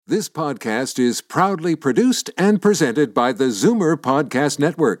This podcast is proudly produced and presented by the Zoomer Podcast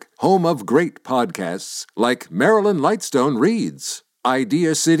Network, home of great podcasts like Marilyn Lightstone Reads,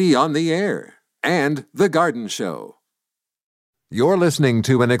 Idea City on the Air, and The Garden Show. You're listening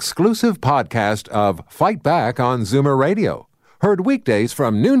to an exclusive podcast of Fight Back on Zoomer Radio, heard weekdays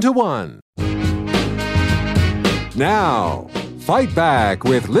from noon to 1. Now, Fight Back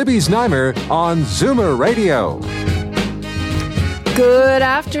with Libby Znaimer on Zoomer Radio. Good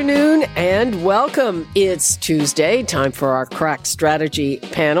afternoon and welcome. It's Tuesday, time for our crack strategy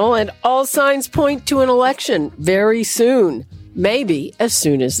panel, and all signs point to an election very soon, maybe as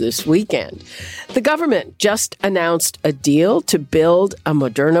soon as this weekend. The government just announced a deal to build a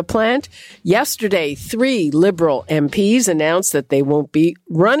Moderna plant. Yesterday, 3 Liberal MPs announced that they won't be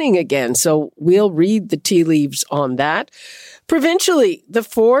running again, so we'll read the tea leaves on that. Provincially, the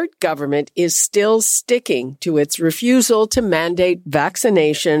Ford government is still sticking to its refusal to mandate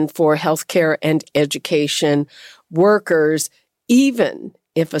vaccination for healthcare and education workers, even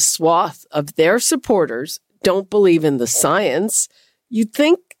if a swath of their supporters don't believe in the science. You'd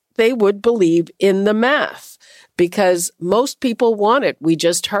think they would believe in the math, because most people want it. We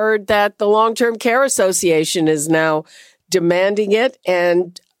just heard that the Long-Term Care Association is now demanding it,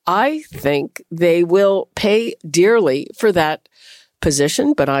 and I think they will pay dearly for that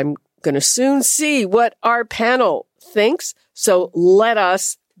position, but I'm going to soon see what our panel thinks. So let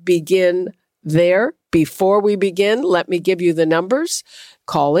us begin there. Before we begin, let me give you the numbers.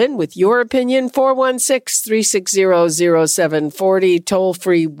 Call in with your opinion, 416-360-0740, toll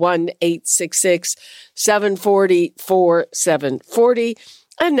free 1-866-740-4740.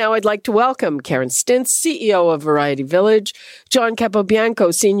 And now I'd like to welcome Karen Stintz, CEO of Variety Village, John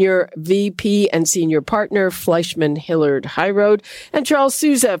Capobianco, Senior VP and Senior Partner, Fleischman Hillard High Road, and Charles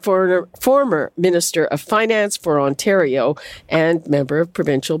Sousa, former Minister of Finance for Ontario and Member of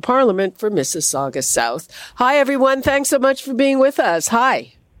Provincial Parliament for Mississauga South. Hi, everyone. Thanks so much for being with us.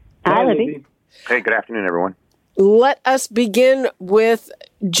 Hi. Hi, Libby. Hey, good afternoon, everyone. Let us begin with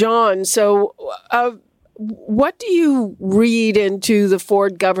John. So, what do you read into the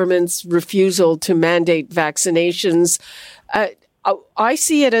Ford government's refusal to mandate vaccinations? I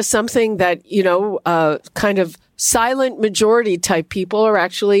see it as something that, kind of silent majority type people are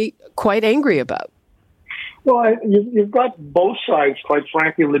actually quite angry about. Well, you've got both sides, quite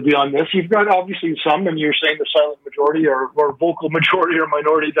frankly, Libby, on this. You've got obviously some, and you're saying the silent majority or vocal majority or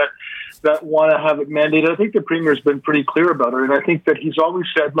minority that want to have it mandated. I think the Premier's been pretty clear about it, and I think that he's always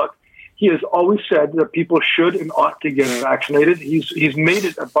said, look, he has always said that people should and ought to get vaccinated. He's made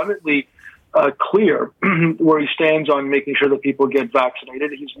it abundantly clear where he stands on making sure that people get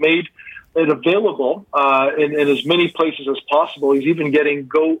vaccinated. He's made it available in as many places as possible. He's even getting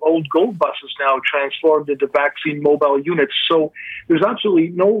old gold buses now transformed into vaccine mobile units. So there's absolutely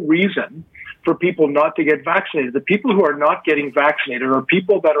no reason for people not to get vaccinated. The people who are not getting vaccinated are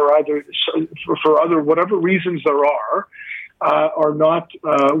people that are either, for other whatever reasons there are not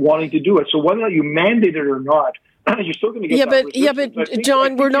wanting to do it. So whether you mandate it or not, you're still going to get but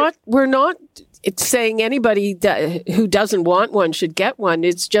John, we're not saying anybody who doesn't want one should get one.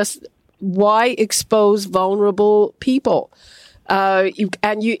 It's just, why expose vulnerable people?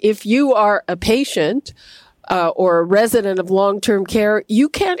 If you are a patient or a resident of long-term care, you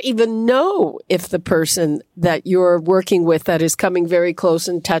can't even know if the person that you're working with that is coming very close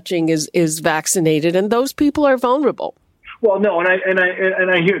and touching is vaccinated, and those people are vulnerable. Well, no, and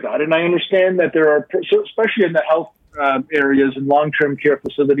I hear that, and I understand that there are, especially in the health areas and long-term care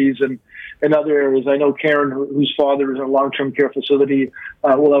facilities and other areas. I know Karen, whose father is in a long-term care facility,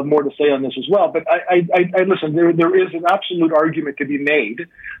 will have more to say on this as well. But I listen. There is an absolute argument to be made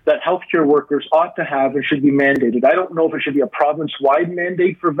that healthcare workers ought to have and should be mandated. I don't know if it should be a province-wide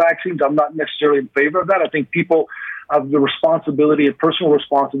mandate for vaccines. I'm not necessarily in favor of that. I think people have the responsibility, a personal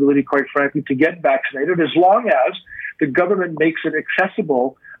responsibility, quite frankly, to get vaccinated, as long as the government makes it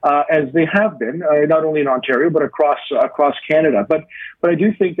accessible, as they have been, not only in Ontario, but across Canada. But I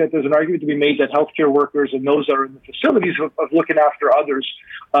do think that there's an argument to be made that healthcare workers and those that are in the facilities of looking after others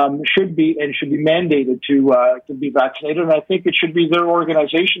should be mandated to be vaccinated. And I think it should be their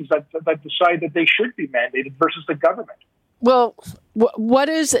organizations that decide that they should be mandated versus the government. Well, but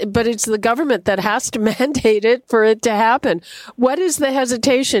it's the government that has to mandate it for it to happen. What is the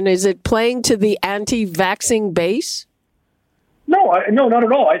hesitation? Is it playing to the anti-vaxxing base? No, not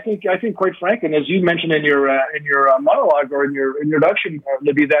at all. I think, quite frankly, and as you mentioned in your monologue or in your introduction,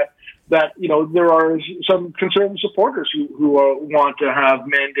 Libby, that there are some conservative supporters who want to have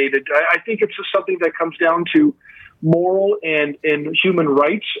mandated. I think it's just something that comes down to moral and human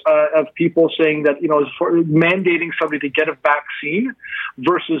rights of people saying that, for mandating somebody to get a vaccine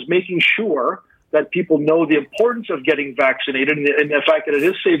versus making sure that people know the importance of getting vaccinated and the fact that it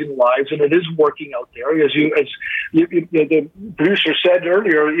is saving lives and it is working out there. As the producer said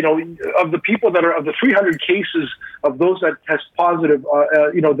earlier, of the people that are, of the 300 cases of those that test positive,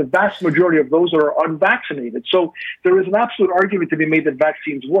 the vast majority of those are unvaccinated. So there is an absolute argument to be made that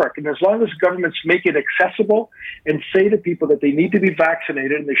vaccines work. And as long as governments make it accessible and say to people that they need to be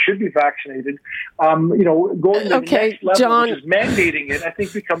vaccinated and they should be vaccinated, going to the next level, John, which is mandating it, I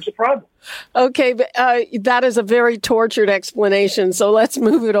think becomes a problem. Okay, but that is a very tortured explanation. So let's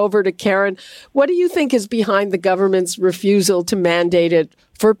move it over to Karen. What do you think is behind the government's refusal to mandate it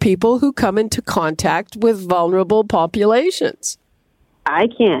for people who come into contact with vulnerable populations? I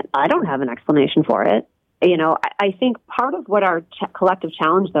don't have an explanation for it. I think part of what our collective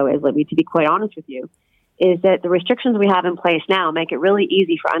challenge, though, is, Libby, to be quite honest with you, is that the restrictions we have in place now make it really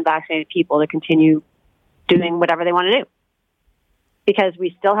easy for unvaccinated people to continue doing whatever they want to do. Because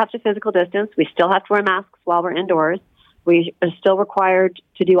we still have to physical distance, we still have to wear masks while we're indoors, we are still required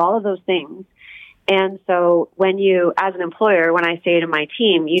to do all of those things. And so when you, as an employer, when I say to my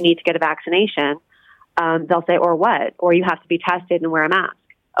team, you need to get a vaccination, they'll say, or what? Or you have to be tested and wear a mask.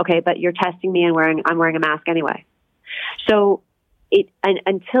 Okay, but you're testing me and I'm wearing a mask anyway. So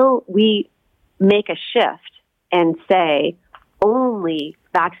until we make a shift and say only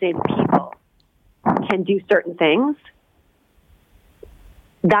vaccinated people can do certain things,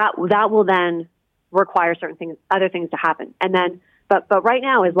 that will then require other things to happen. And then, but right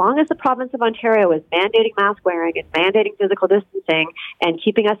now, as long as the province of Ontario is mandating mask wearing and mandating physical distancing and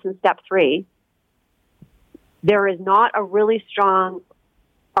keeping us in step 3, there is not a really strong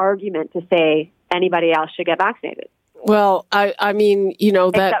argument to say anybody else should get vaccinated. Well, I mean,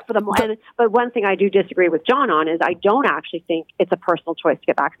 that. Except for but one thing I do disagree with John on is I don't actually think it's a personal choice to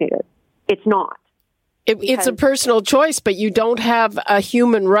get vaccinated. It's not. It's a personal choice, but you don't have a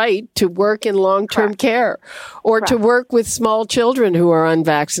human right to work in long-term care or to work with small children who are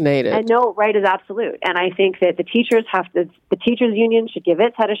unvaccinated. And no, right is absolute. And I think that the teachers union should give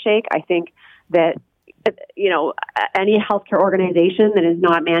its head a shake. I think that, any healthcare organization that is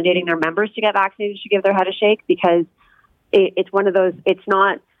not mandating their members to get vaccinated should give their head a shake, because it's one of those, it's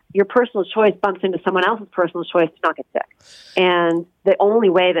not, your personal choice bumps into someone else's personal choice to not get sick. And the only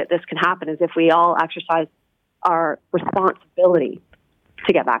way that this can happen is if we all exercise our responsibility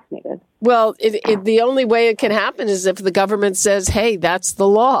to get vaccinated. Well, the only way it can happen is if the government says, hey, that's the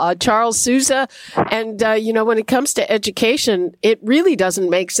law. Charles Sousa, and, when it comes to education, it really doesn't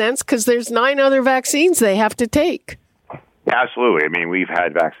make sense because there's 9 other vaccines they have to take. Absolutely. I mean, we've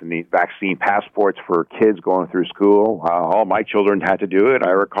had vaccine passports for kids going through school. All my children had to do it.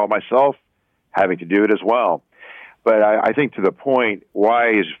 I recall myself having to do it as well. But I think to the point, why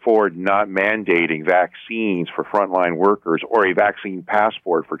is Ford not mandating vaccines for frontline workers or a vaccine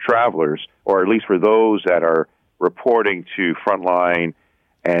passport for travelers, or at least for those that are reporting to frontline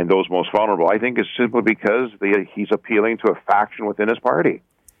and those most vulnerable? I think it's simply because he's appealing to a faction within his party.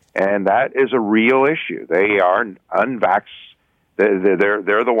 And that is a real issue. They are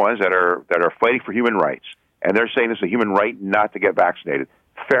They're the ones that are fighting for human rights, and they're saying it's a human right not to get vaccinated.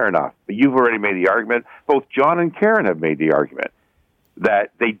 Fair enough, but you've already made the argument. Both John and Karen have made the argument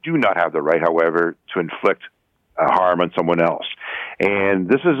that they do not have the right, however, to inflict harm on someone else. And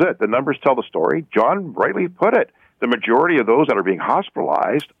this is it. The numbers tell the story. John rightly put it. The majority of those that are being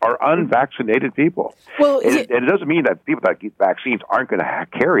hospitalized are unvaccinated people. Well, and it doesn't mean that people that get vaccines aren't going to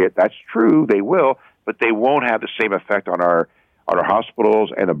carry it. That's true. They will, but they won't have the same effect on our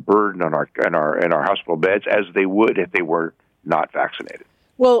hospitals and a burden on our hospital beds as they would if they were not vaccinated.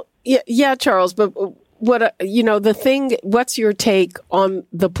 Well, yeah, Charles, but what's your take on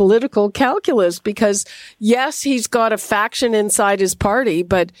the political calculus? Because yes, he's got a faction inside his party,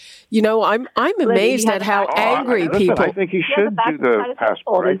 but I'm amazed at how angry people. I think he should do the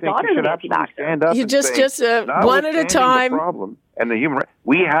passport. I think he should absolutely stand up. You just one at a time. The problem and the human right.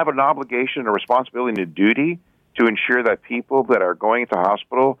 We have an obligation, a responsibility, and a duty to ensure that people that are going into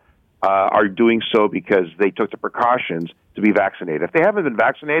hospital are doing so because they took the precautions to be vaccinated. If they haven't been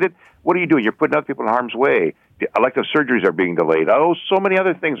vaccinated, what are you doing? You're putting other people in harm's way. The elective surgeries are being delayed. Oh, so many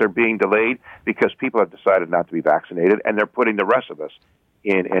other things are being delayed because people have decided not to be vaccinated, and they're putting the rest of us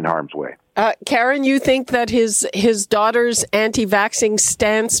in harm's way. Karen, you think that his daughter's anti-vaxxing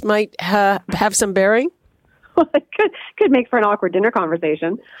stance might have some bearing? Well, it could make for an awkward dinner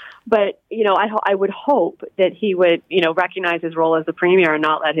conversation. But, I would hope that he would, recognize his role as the premier and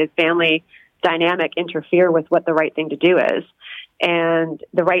not let his family dynamic interfere with what the right thing to do is. And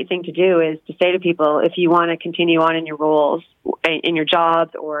the right thing to do is to say to people, if you want to continue on in your roles, in your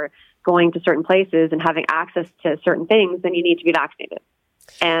jobs, or going to certain places and having access to certain things, then you need to be vaccinated.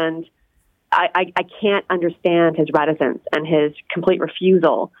 And I can't understand his reticence and his complete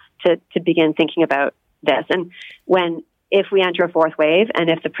refusal to begin thinking about this. And if we enter a fourth wave, and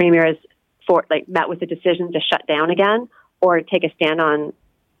if the premier is met with the decision to shut down again or take a stand on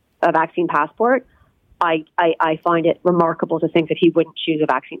a vaccine passport, I find it remarkable to think that he wouldn't choose a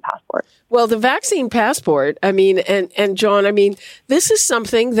vaccine passport. Well, the vaccine passport, I mean, and John, I mean, this is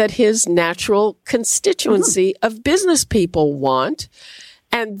something that his natural constituency of business people want,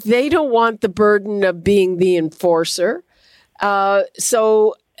 and they don't want the burden of being the enforcer. Again,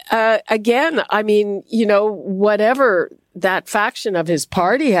 I mean, whatever that faction of his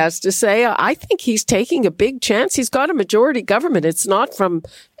party has to say, I think he's taking a big chance. He's got a majority government. It's not from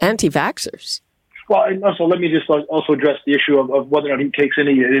anti-vaxxers. Well, and also let me just also address the issue of whether or not he takes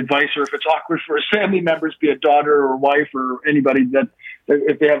any advice, or if it's awkward for his family members, be it daughter or wife or anybody, that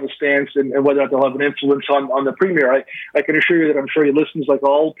if they have a stance and whether or not they'll have an influence on the premier. I can assure you that I'm sure he listens like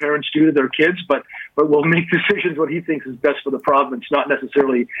all parents do to their kids, but will make decisions what he thinks is best for the province, not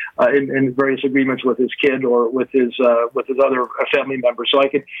necessarily in various agreements with his kid or with his other family members. So I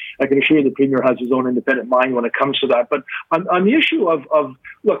can assure you the premier has his own independent mind when it comes to that. But on the issue of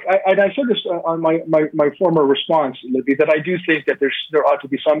look, I said this on my former response, Libby, that I do think that there ought to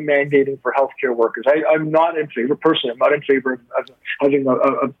be some mandating for healthcare workers. I'm not in favor, personally, I'm not in favor of having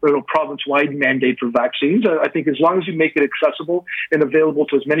a province-wide mandate for vaccines. I think as long as you make it accessible and available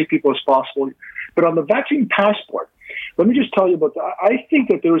to as many people as possible. But on the vaccine passport, let me just tell you about that. I think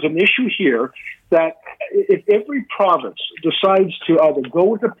that there is an issue here that if every province decides to either go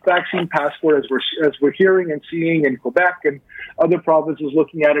with a vaccine passport, as we're hearing and seeing in Quebec and other provinces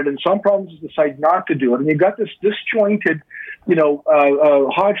looking at it, and some provinces decide not to do it, and you've got this disjointed,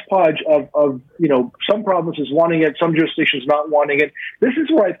 hodgepodge of some provinces wanting it, some jurisdictions not wanting it. This is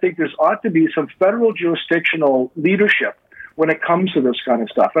where I think there ought to be some federal jurisdictional leadership when it comes to this kind of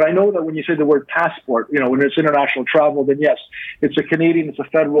stuff. And I know that when you say the word passport, when it's international travel, then yes, it's a Canadian, it's a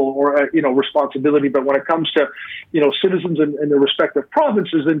federal or responsibility. But when it comes to, citizens in their respective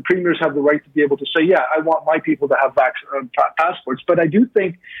provinces, then premiers have the right to be able to say, yeah, I want my people to have passports. But I do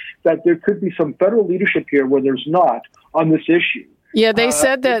think that there could be some federal leadership here where there's not on this issue. Yeah, they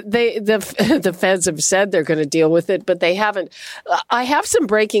said that the feds have said they're going to deal with it, but they haven't. I have some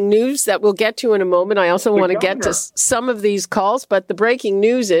breaking news that we'll get to in a moment. I also want to get to some of these calls, but the breaking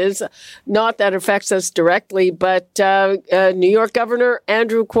news is not that affects us directly, but New York Governor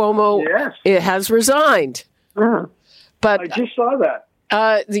Andrew Cuomo has resigned. But I just saw that.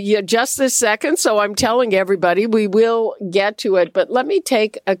 Just this second, so I'm telling everybody we will get to it. But let me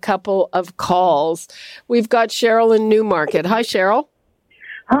take a couple of calls. We've got Cheryl in Newmarket. Hi, Cheryl.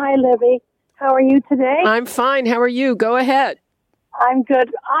 Hi, Libby. How are you today? I'm fine. How are you? Go ahead. I'm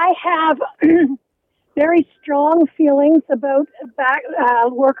good. I have very strong feelings about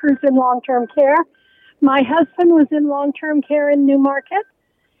workers in long-term care. My husband was in long-term care in Newmarket.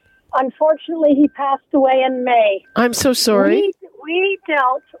 Unfortunately, he passed away in May. I'm so sorry. We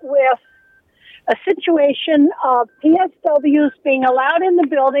dealt with a situation of PSWs being allowed in the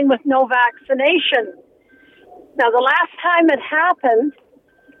building with no vaccination. Now, the last time it happened,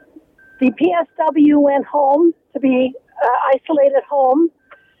 the PSW went home to be isolated home.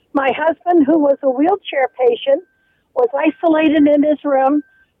 My husband, who was a wheelchair patient, was isolated in his room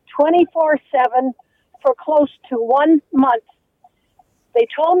 24/7 for close to 1 month. They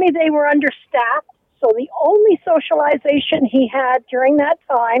told me they were understaffed, so the only socialization he had during that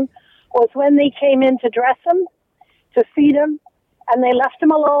time was when they came in to dress him, to feed him, and they left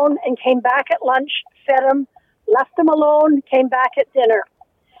him alone and came back at lunch, fed him, left him alone, came back at dinner.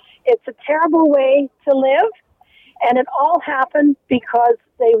 It's a terrible way to live, and it all happened because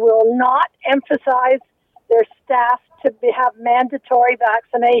they will not emphasize their staff to have mandatory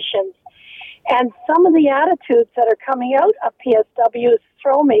vaccinations. And some of the attitudes that are coming out of PSWs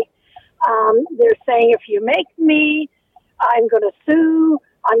throw me. They're saying, if you make me, I'm going to sue,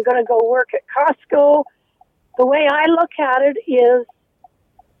 I'm going to go work at Costco. The way I look at it is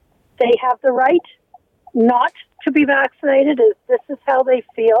they have the right not to be vaccinated. This is how they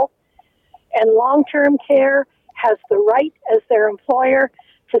feel. And long-term care has the right as their employer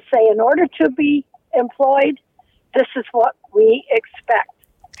to say, in order to be employed, this is what we expect.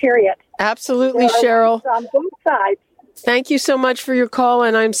 Period. Absolutely, Cheryl. On both sides. Thank you so much for your call,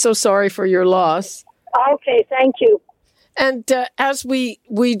 and I'm so sorry for your loss. Okay, thank you. And as we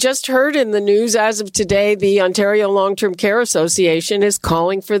just heard in the news, as of today, the Ontario Long-Term Care Association is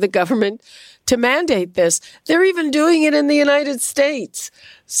calling for the government to mandate this. They're even doing it in the United States.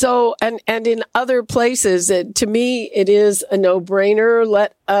 So, and in other places, to me, it is a no-brainer.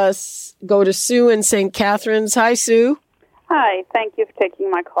 Let us go to Sue in St. Catharines. Hi, Sue. Hi, thank you for taking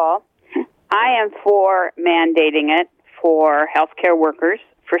my call. I am for mandating it for healthcare workers,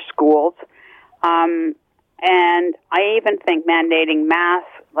 for schools, and I even think mandating masks.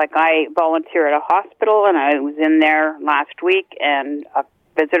 Like, I volunteer at a hospital, and I was in there last week, and a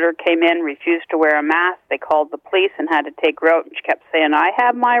visitor came in, refused to wear a mask. They called the police and had to take her out, and she kept saying, I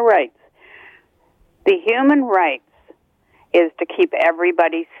have my rights. The human rights is to keep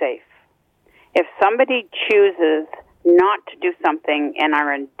everybody safe. If somebody chooses not to do something and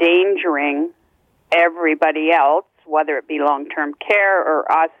are endangering everybody else, whether it be long-term care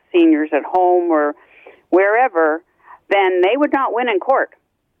or us seniors at home or wherever, then they would not win in court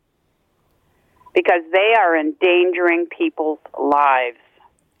because they are endangering people's lives.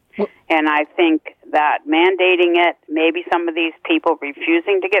 And I think that mandating it, maybe some of these people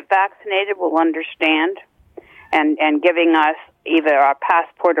refusing to get vaccinated will understand, and giving us either a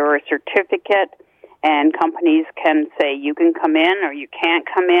passport or a certificate, and companies can say you can come in or you can't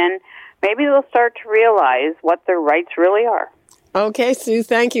come in. Maybe they'll start to realize what their rights really are. Okay, Sue,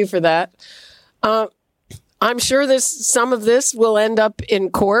 thank you for that. I'm sure some of this will end up in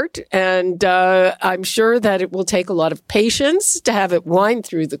court, and I'm sure that it will take a lot of patience to have it wind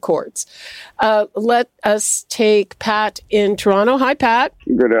through the courts. Let us take Pat in Toronto. Hi, Pat.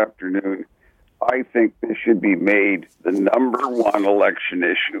 Good afternoon. I think this should be made the number one election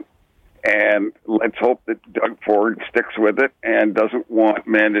issue. And let's hope that Doug Ford sticks with it and doesn't want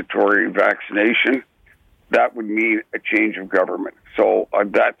mandatory vaccination. That would mean a change of government. So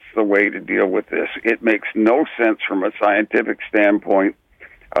that's the way to deal with this. It makes no sense from a scientific standpoint.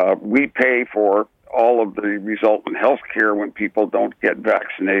 We pay for all of the resultant health care when people don't get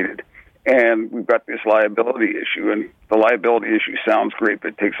vaccinated. And we've got this liability issue. And the liability issue sounds great, but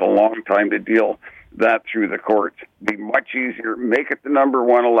it takes a long time to deal that through the courts. Be much easier. Make it the number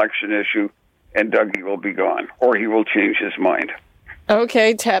one election issue, and Dougie will be gone, or he will change his mind.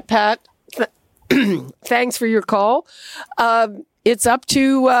 Okay, Pat. Thanks for your call. It's up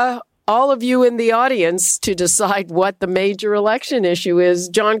to all of you in the audience to decide what the major election issue is.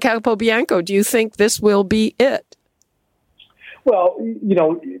 John Capobianco, do you think this will be it? Well,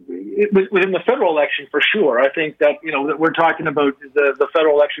 within the federal election, for sure. I think that, that we're talking about the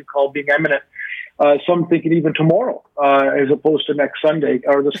federal election call being imminent. Some thinking even tomorrow, as opposed to next Sunday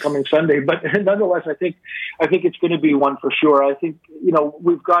or this coming Sunday. But nonetheless, I think it's going to be one for sure. I think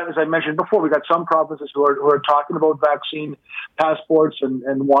we've got, as I mentioned before, we've got some provinces who are talking about vaccine passports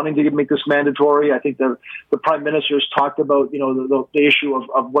and wanting to make this mandatory. I think the Prime Minister has talked about the issue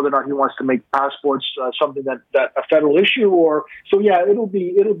of whether or not he wants to make passports something that a federal issue. It'll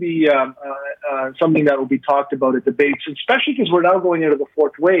be something that will be talked about at debates, especially because we're now going into the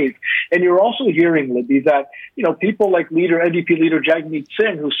fourth wave, and you're also hearing, Libby, that people like NDP leader Jagmeet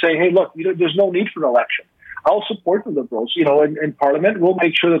Singh who say, hey, look, there's no need for an election. I'll support the Liberals, in Parliament. We'll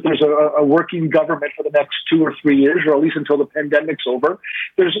make sure that there's a working government for the next 2 or 3 years, or at least until the pandemic's over.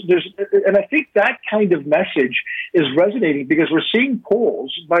 And I think that kind of message is resonating because we're seeing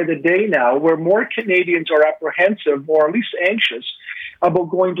polls by the day now where more Canadians are apprehensive or at least anxious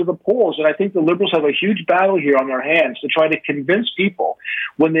about going to the polls. And I think the Liberals have a huge battle here on their hands to try to convince people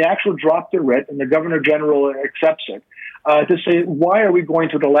when they actually drop the writ and the Governor-General accepts it, to say, why are we going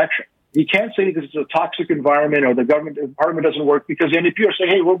to an election? You can't say because it's a toxic environment or the government department doesn't work because the NDP are saying,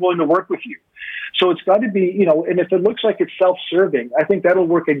 hey, we're willing to work with you. So it's got to be, and if it looks like it's self-serving, I think that'll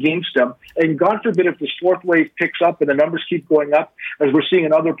work against them. And God forbid if this fourth wave picks up and the numbers keep going up, as we're seeing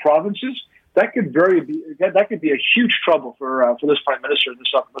in other provinces, that could be a huge trouble for this Prime Minister.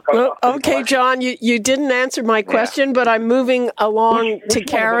 Okay, John, you didn't answer my question, but I'm moving along to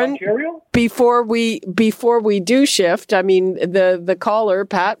Karen. Before we do shift, I mean, the caller,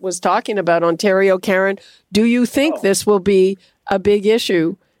 Pat, was talking about Ontario. Karen, do you think this will be a big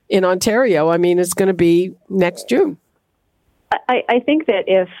issue in Ontario? I mean, it's going to be next June. I think that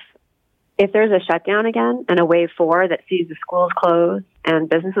if there's a shutdown again and a wave 4 that sees the schools close and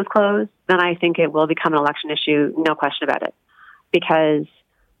businesses close, then I think it will become an election issue, no question about it. Because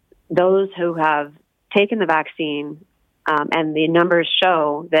those who have taken the vaccine, and the numbers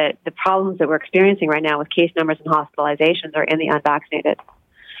show that the problems that we're experiencing right now with case numbers and hospitalizations are in the unvaccinated.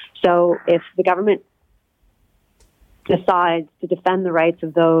 So if the government decides to defend the rights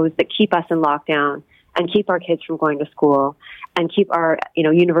of those that keep us in lockdown and keep our kids from going to school and keep our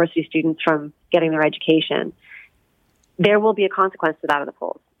university students from getting their education, there will be a consequence to that of the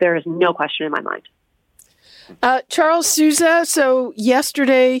polls. There is no question in my mind. Charles Sousa, so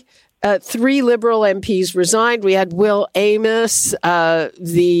yesterday, 3 Liberal MPs resigned. We had Will Amos,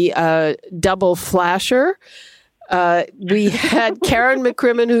 the double flasher. We had Karen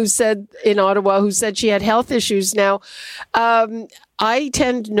McCrimmon, who said in Ottawa, who said she had health issues. Now, I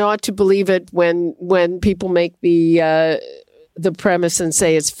tend not to believe it when people make the premise and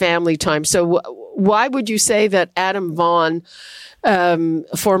say it's family time. So why would you say that Adam Vaughan,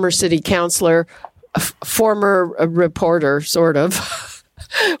 former city councillor, former reporter, sort of,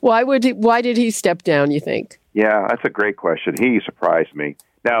 why did he step down, you think? Yeah, that's a great question. He surprised me.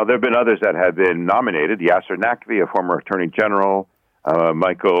 Now, there have been others that have been nominated. Yasser Naqvi, a former attorney general,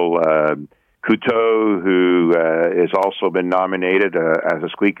 Michael Couteau, who has also been nominated as a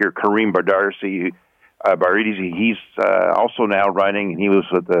speaker, Karim Bardarsi, he's also now running. He was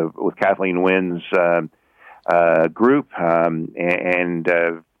with Kathleen Wynne's group, and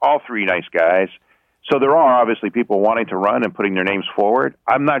all 3 nice guys. So there are obviously people wanting to run and putting their names forward.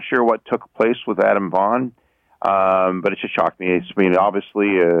 I'm not sure what took place with Adam Vaughan, but it just shocked me.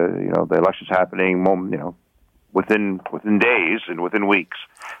 Obviously, the election's happening, within days and within weeks,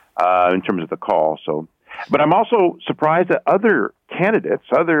 in terms of the call. So, but I'm also surprised that other candidates,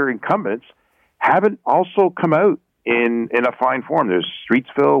 other incumbents, haven't also come out in a fine form. There's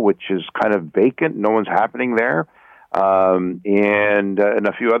Streetsville, which is kind of vacant. No one's happening there. And in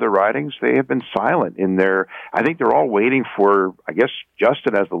a few other ridings, they have been silent in their. I think they're all waiting for, I guess,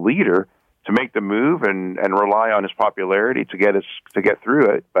 Justin as the leader to make the move and rely on his popularity to get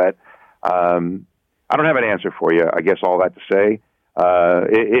through it. But I don't have an answer for you. I guess all that to say.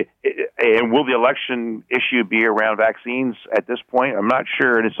 And will the election issue be around vaccines at this point? I'm not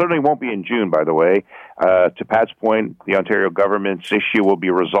sure, and it certainly won't be in June, by the way. To Pat's point, the Ontario government's issue will be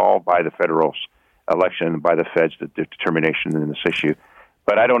resolved by the federal election, by the feds, the determination in this issue.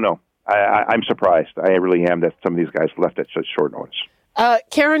 But I don't know. I'm surprised. I really am that some of these guys left at such short notice.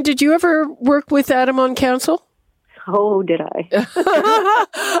 Karen, did you ever work with Adam on council? Oh, did I?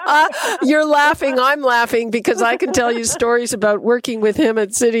 You're laughing. I'm laughing because I can tell you stories about working with him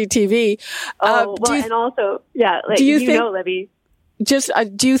at City TV. And also, yeah, do you think, Libby?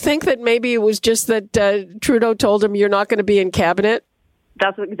 Do you think that maybe it was just that Trudeau told him you're not going to be in cabinet?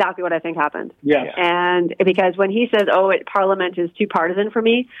 That's exactly what I think happened. Yeah. And because when he says, Parliament is too partisan for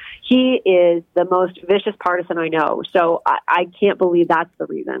me, he is the most vicious partisan I know. So I can't believe that's the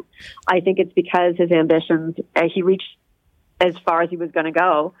reason. I think it's because his ambitions, he reached as far as he was going to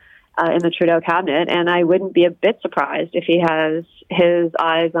go in the Trudeau cabinet. And I wouldn't be a bit surprised if he has his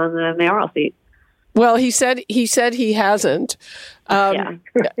eyes on the mayoral seat. Well, he said he hasn't.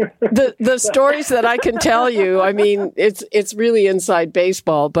 The stories that I can tell you, I mean, it's really inside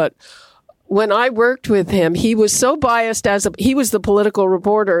baseball. But when I worked with him, he was so biased he was the political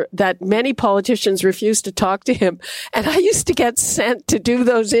reporter that many politicians refused to talk to him. And I used to get sent to do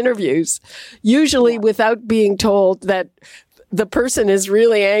those interviews, usually without being told that the person is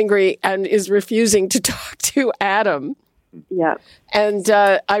really angry and is refusing to talk to Adam. Yeah. And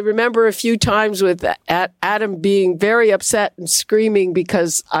I remember a few times with Adam being very upset and screaming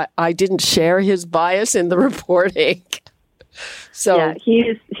because I didn't share his bias in the reporting. So yeah,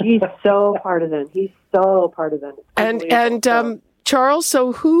 he's so partisan. He's so partisan. And Charles,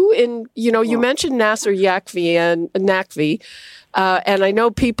 so who you mentioned Nasser Naqvi, and I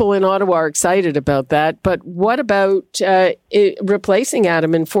know people in Ottawa are excited about that, but what about replacing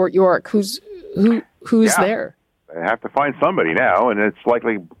Adam in Fort York? Who's there? They have to find somebody now, and it's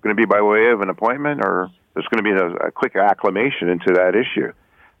likely going to be by way of an appointment, or there's going to be a quick acclamation into that issue.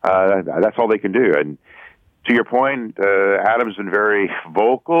 That's all they can do. And to your point, Adam's been very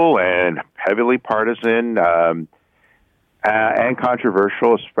vocal and heavily partisan and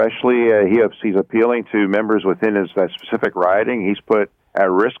controversial, especially he's appealing to members within his specific riding. He's put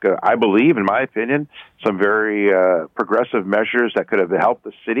at risk, I believe, in my opinion, some very progressive measures that could have helped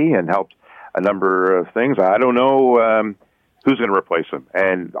the city and helped a number of things. I don't know who's going to replace him.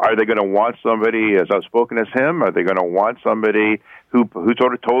 And are they going to want somebody as outspoken as him? Are they going to want somebody who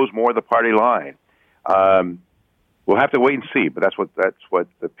sort of toes more the party line? We'll have to wait and see, but that's what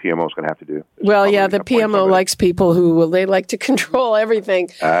the PMO is going to have to do. Well, yeah, the PMO likes people they like to control everything.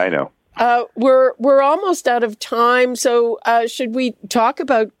 I know. We're almost out of time, so should we talk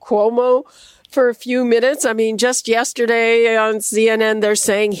about Cuomo for a few minutes? I mean, just yesterday on CNN, they're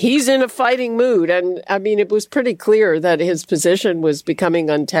saying he's in a fighting mood. And I mean, it was pretty clear that his position was becoming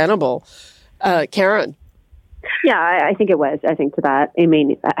untenable. Karen? Yeah, I think it was. I think to that. I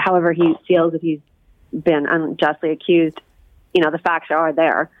mean, however he feels that he's been unjustly accused, the facts are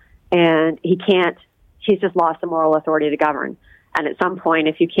there. And he can't he's just lost the moral authority to govern. And at some point,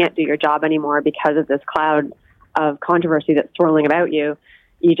 if you can't do your job anymore because of this cloud of controversy that's swirling about you,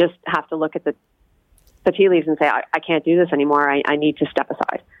 you just have to look at the tea leaves and say, I can't do this anymore. I need to step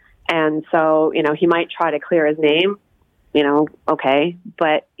aside. And so, he might try to clear his name, okay,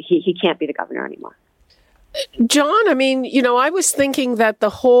 but he can't be the governor anymore. John, I was thinking that the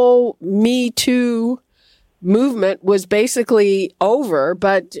whole Me Too movement was basically over,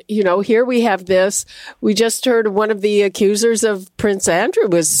 but, here we have this. We just heard one of the accusers of Prince Andrew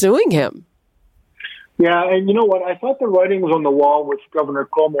was suing him. Yeah, and you know what? I thought the writing was on the wall with Governor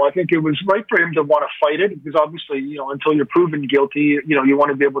Cuomo. I think it was right for him to want to fight it because obviously, until you're proven guilty, you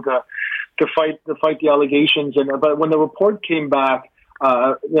want to be able to fight the allegations. But when the report came back,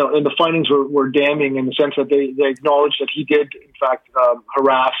 and the findings were damning in the sense that they acknowledged that he did, in fact,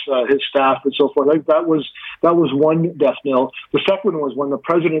 harass his staff and so forth. That was one death knell. The second was when the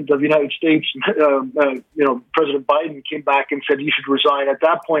President of the United States, President Biden, came back and said you should resign. At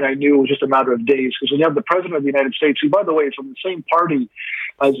that point, I knew it was just a matter of days because when you have the President of the United States, who, by the way, is from the same party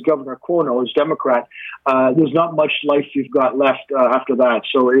as Governor Cuomo, as Democrat, there's not much life you've got left after that.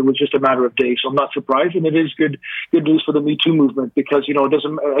 So it was just a matter of days. So I'm not surprised, and it is good news for the Me Too movement because it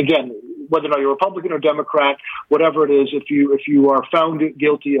doesn't, again, whether or not you're Republican or Democrat, whatever it is, if you are found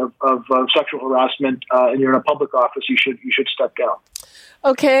guilty of sexual harassment and you're in a public office, you should step down.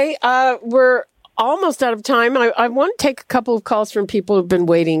 Okay, we're almost out of time. I want to take a couple of calls from people who've been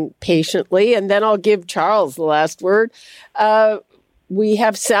waiting patiently, and then I'll give Charles the last word. We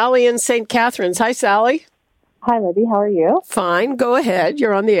have Sally in St. Catharines. Hi, Sally. Hi, Libby. How are you? Fine. Go ahead.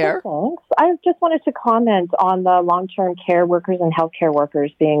 You're on the air. Thanks. I just wanted to comment on the long-term care workers and healthcare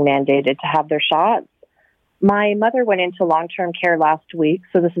workers being mandated to have their shots. My mother went into long-term care last week,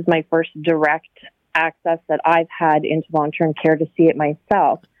 so this is my first direct access that I've had into long-term care to see it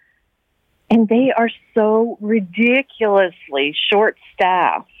myself. And they are so ridiculously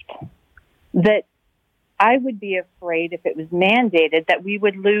short-staffed that I would be afraid if it was mandated that we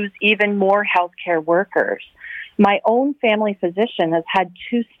would lose even more healthcare workers. My own family physician has had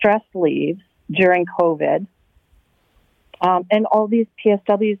 2 stress leaves during COVID, and all these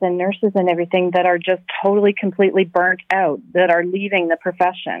PSWs and nurses and everything that are just totally, completely burnt out, that are leaving the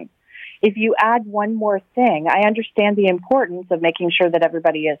profession. If you add one more thing, I understand the importance of making sure that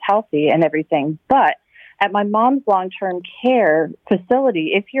everybody is healthy and everything, but at my mom's long-term care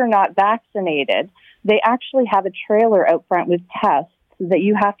facility, if you're not vaccinated, they actually have a trailer out front with tests that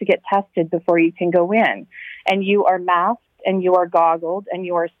you have to get tested before you can go in. And you are masked and you are goggled and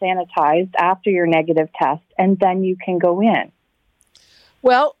you are sanitized after your negative test, and then you can go in.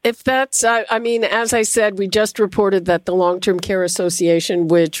 Well, if that's, as I said, we just reported that the Long-Term Care Association,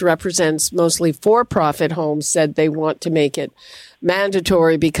 which represents mostly for-profit homes, said they want to make it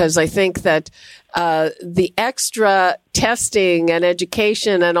mandatory because I think that the extra testing and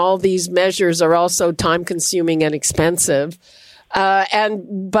education and all these measures are also time-consuming and expensive.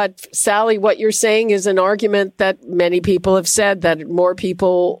 But Sally, what you're saying is an argument that many people have said that more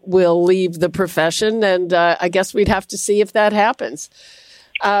people will leave the profession, and I guess we'd have to see if that happens.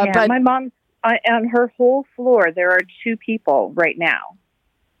 But my mom, on her whole floor, there are 2 people right now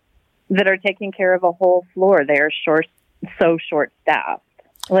that are taking care of a whole floor. They are so short-staffed.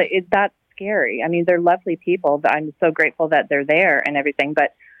 That's scary. I mean, they're lovely people. I'm so grateful that they're there and everything.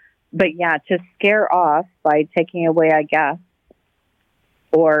 But yeah, to scare off by taking away, I guess,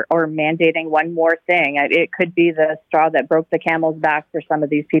 or mandating one more thing, it could be the straw that broke the camel's back for some of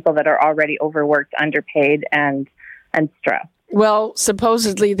these people that are already overworked, underpaid, and stressed. Well,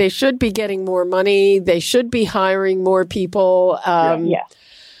 supposedly they should be getting more money. They should be hiring more people. Yeah.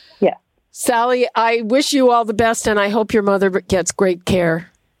 Sally, I wish you all the best, and I hope your mother gets great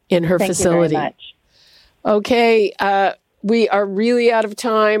care in her facility. Thank you very much. Okay, we are really out of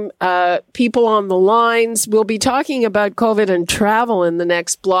time. People on the lines, we'll be talking about COVID and travel in the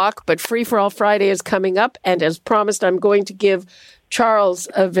next block, but Free for All Friday is coming up, and as promised, I'm going to give Charles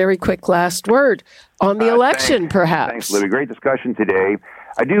a very quick last word on the election, perhaps. Thanks, Libby. Great discussion today.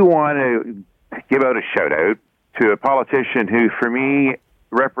 I do want to give out a shout-out to a politician who, for me,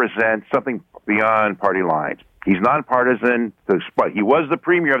 represents something beyond party lines. He's nonpartisan, but he was the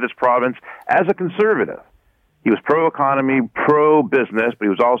premier of this province as a conservative. He was pro-economy, pro-business, but he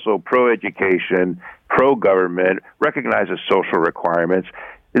was also pro-education, pro-government, recognizes social requirements.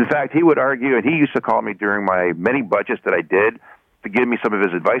 In fact, he would argue, and he used to call me during my many budgets that I did to give me some of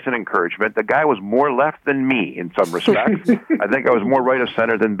his advice and encouragement. The guy was more left than me in some respects. I think I was more right of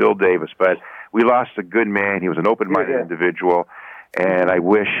center than Bill Davis, but we lost a good man. He was an open-minded individual, and I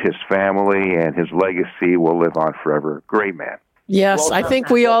wish his family and his legacy will live on forever. Great man. Yes, I think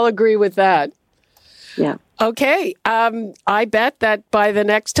we all agree with that. Yeah. Okay. I bet that by the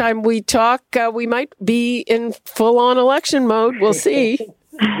next time we talk, we might be in full-on election mode. We'll see.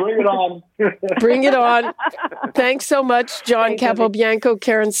 Bring it on. Bring it on. Thanks so much, John Capobianco,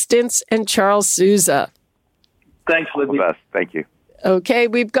 Karen Stintz, and Charles Sousa. Thanks, Libby. Thank you. Okay,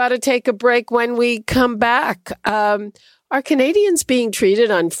 we've got to take a break. When we come back, are Canadians being treated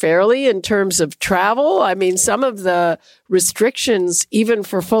unfairly in terms of travel? I mean, some of the restrictions, even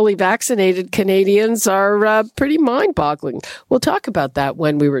for fully vaccinated Canadians, are pretty mind-boggling. We'll talk about that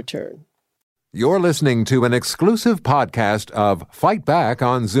when we return. You're listening to an exclusive podcast of Fight Back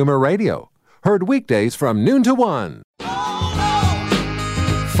on Zoomer Radio. Heard weekdays from noon to 1.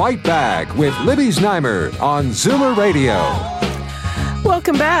 Fight Back with Libby Znaimer on Zoomer Radio.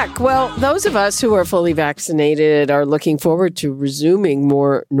 Welcome back. Well, those of us who are fully vaccinated are looking forward to resuming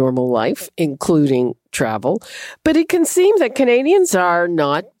more normal life, including travel. But it can seem that Canadians are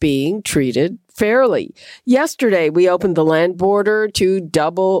not being treated fairly. Yesterday, we opened the land border to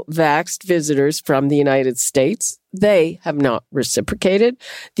double-vaxxed visitors from the United States. They have not reciprocated.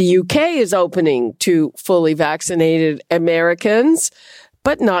 The UK is opening to fully vaccinated Americans,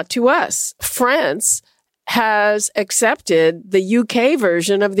 but not to us. France has accepted the UK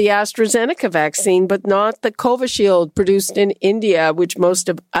version of the AstraZeneca vaccine, but not the Covishield produced in India, which most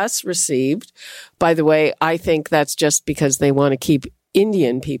of us received. By the way, I think that's just because they want to keep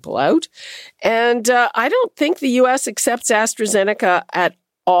Indian people out. And I don't think the U.S. accepts AstraZeneca at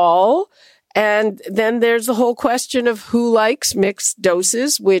all. And then there's the whole question of who likes mixed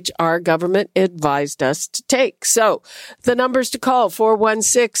doses, which our government advised us to take. So the numbers to call,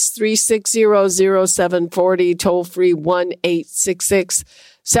 416-360-0740, toll free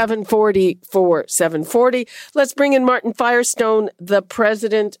 1-866-740-4740. Let's bring in Martin Firestone, the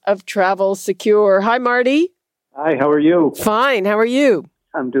president of Travel Secure. Hi, Marty. Hi, how are you? Fine. How are you?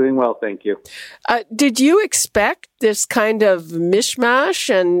 I'm doing well, thank you. Did you expect this kind of mishmash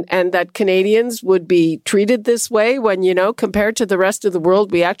and that Canadians would be treated this way when, compared to the rest of the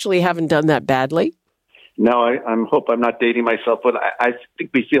world, we actually haven't done that badly? No, I hope I'm not dating myself, but I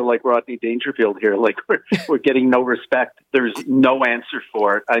think we feel like Rodney Dangerfield here, like we're getting no respect. There's no answer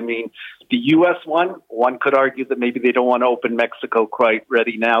for it. I mean, the U.S. one could argue that maybe they don't want to open Mexico quite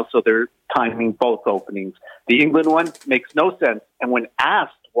ready now, so they're timing both openings. The England one makes no sense. And when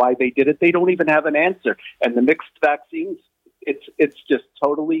asked why they did it, they don't even have an answer. And the mixed vaccines, it's just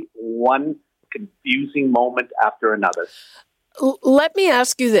totally one confusing moment after another. Let me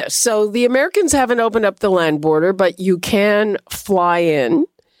ask you this. So the Americans haven't opened up the land border, but you can fly in.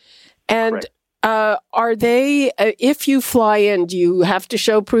 And are they, if you fly in, do you have to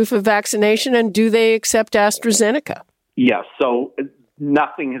show proof of vaccination? And do they accept AstraZeneca? Yes. So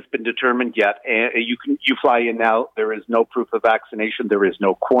nothing has been determined yet. You fly in now. There is no proof of vaccination. There is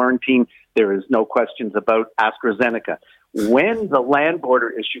no quarantine. There is no questions about AstraZeneca. When the land border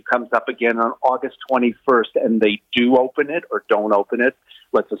issue comes up again on August 21st and they do open it or don't open it,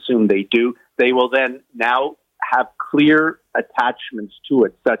 let's assume they do, they will then now have clear attachments to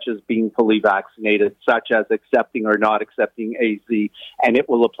it, such as being fully vaccinated, such as accepting or not accepting AZ, and it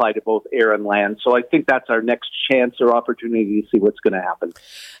will apply to both air and land. So I think that's our next chance or opportunity to see what's going to happen.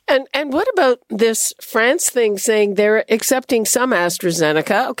 And what about this France thing saying they're accepting some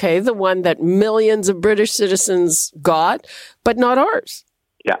AstraZeneca, okay, the one that millions of British citizens got, but not ours?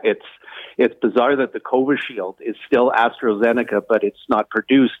 Yeah, it's bizarre that the Covishield is still AstraZeneca, but it's not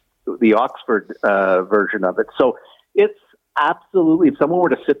produced, the Oxford version of it. So it's absolutely, if someone were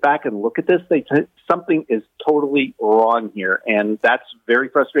to sit back and look at this, something is totally wrong here. And that's very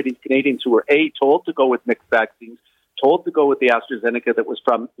frustrating to Canadians who were, told to go with mixed vaccines, told to go with the AstraZeneca that was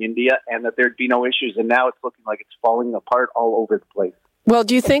from India, and that there'd be no issues. And now it's looking like it's falling apart all over the place. Well,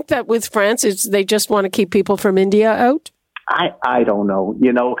 do you think that with France, they just want to keep people from India out? I don't know.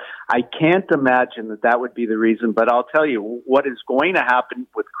 I can't imagine that would be the reason, but I'll tell you what is going to happen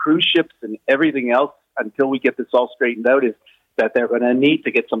with cruise ships and everything else until we get this all straightened out is that they're going to need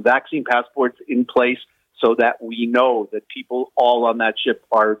to get some vaccine passports in place so that we know that people all on that ship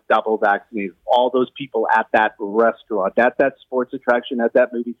are double vaccinated. All those people at that restaurant, at that sports attraction, at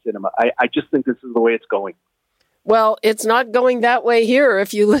that movie cinema. I just think this is the way it's going. Well, it's not going that way here.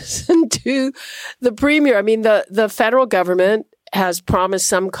 If you listen to the premier, I mean, the federal government has promised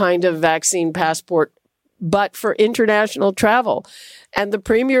some kind of vaccine passport, but for international travel. And the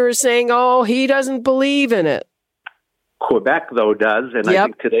premier is saying, he doesn't believe in it. Quebec, though, does. And I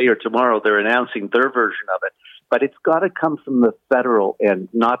think today or tomorrow they're announcing their version of it. But it's got to come from the federal end,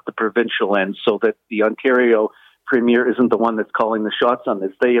 not the provincial end, so that the Ontario premier isn't the one that's calling the shots on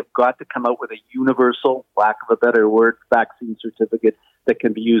this. They have got to come out with a universal, lack of a better word, vaccine certificate that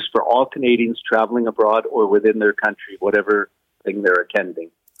can be used for all Canadians traveling abroad or within their country, whatever thing they're attending.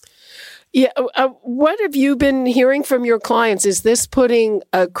 Yeah. What have you been hearing from your clients? Is this putting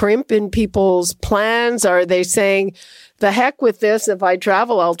a crimp in people's plans? Are they saying, the heck with this, if I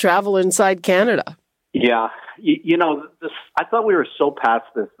travel, I'll travel inside Canada? Yeah. I thought we were so past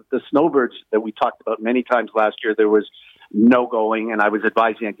this. The snowbirds that we talked about many times last year, there was no going, and I was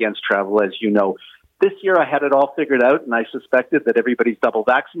advising against travel, as you know. This year I had it all figured out, and I suspected that everybody's double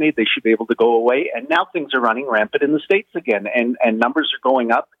vaccinated. They should be able to go away. And now things are running rampant in the States again, and numbers are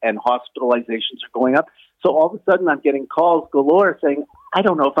going up, and hospitalizations are going up. So all of a sudden I'm getting calls galore saying, I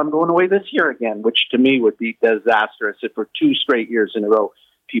don't know if I'm going away this year again, which to me would be disastrous if for 2 straight years in a row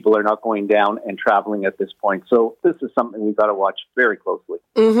people are not going down and traveling at this point. So this is something we've got to watch very closely.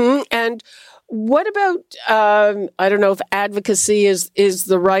 Mm-hmm. And what about, I don't know if advocacy is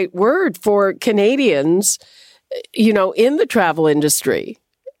the right word for Canadians, in the travel industry?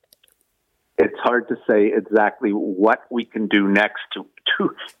 It's hard to say exactly what we can do next to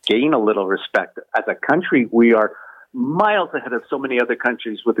gain a little respect. As a country, we are miles ahead of so many other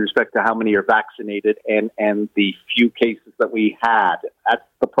countries with respect to how many are vaccinated and the few cases that we had. That's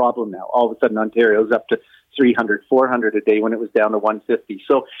the problem now. All of a sudden, Ontario is up to 300, 400 a day when it was down to 150.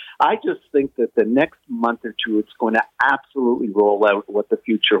 So I just think that the next month or two, it's going to absolutely roll out what the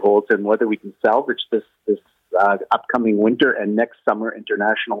future holds and whether we can salvage this upcoming winter and next summer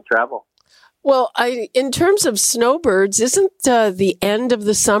international travel. Well, in terms of snowbirds, isn't the end of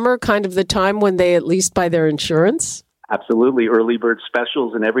the summer kind of the time when they at least buy their insurance? Absolutely. Early bird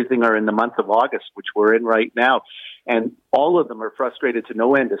specials and everything are in the month of August, which we're in right now. And all of them are frustrated to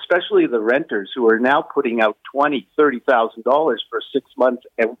no end, especially the renters who are now putting out $20,000, $30,000 for 6 months.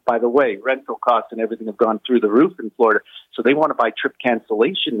 And by the way, rental costs and everything have gone through the roof in Florida. So they want to buy trip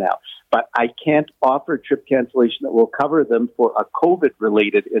cancellation now. But I can't offer trip cancellation that will cover them for a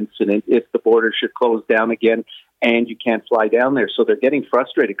COVID-related incident if the border should close down again and you can't fly down there. So they're getting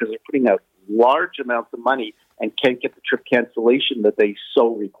frustrated because they're putting out large amounts of money and can't get the trip cancellation that they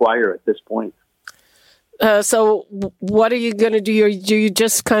so require at this point. So what are you going to do? Are you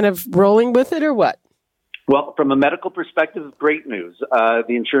just kind of rolling with it or what? Well, from a medical perspective, great news.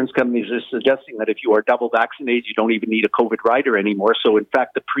 The insurance companies are suggesting that if you are double vaccinated, you don't even need a COVID rider anymore. So, in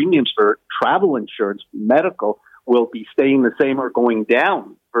fact, the premiums for travel insurance, medical, will be staying the same or going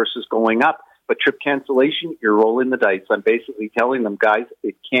down versus going up. But trip cancellation, you're rolling the dice. I'm basically telling them, guys,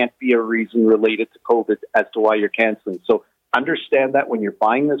 it can't be a reason related to COVID as to why you're canceling. So understand that when you're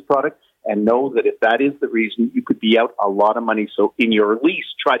buying this product, and know that if that is the reason, you could be out a lot of money. So in your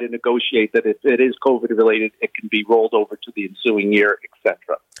lease, try to negotiate that if it is COVID-related, it can be rolled over to the ensuing year,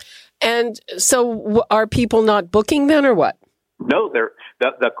 etc. And so are people not booking then or what? No,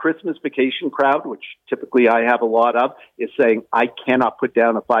 the Christmas vacation crowd, which typically I have a lot of, is saying, I cannot put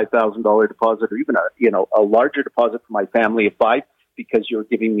down a $5,000 deposit or even a larger deposit for my family of 5 because you're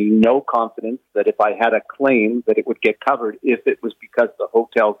giving me no confidence that if I had a claim that it would get covered if it was because the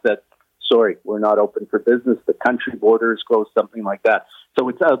hotel said, sorry, we're not open for business, the country border is closed, something like that. So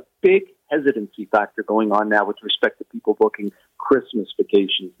it's a big hesitancy factor going on now with respect to people booking Christmas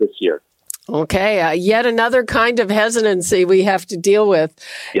vacations this year. Okay, yet another kind of hesitancy we have to deal with.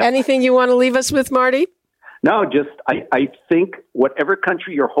 Yep. Anything you want to leave us with, Marty? No, just I think whatever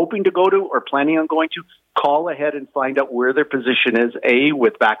country you're hoping to go to or planning on going to, call ahead and find out where their position is, A,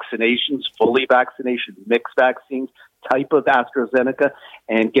 with vaccinations, fully vaccination, mixed vaccines, type of AstraZeneca,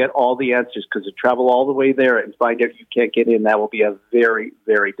 and get all the answers, because to travel all the way there and find out you can't get in, that will be a very,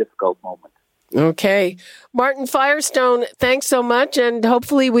 very difficult moment. Okay. Martin Firestone, thanks so much, and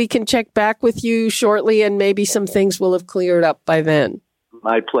hopefully we can check back with you shortly, and maybe some things will have cleared up by then.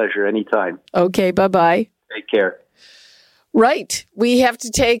 My pleasure. Anytime. Okay, bye-bye. Take care. Right. We have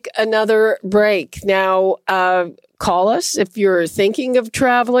to take another break. Now, call us if you're thinking of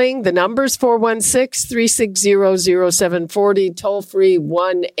traveling. The number's 416-360-0740, toll free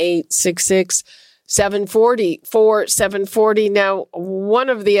 1-866-740-4740. Now, one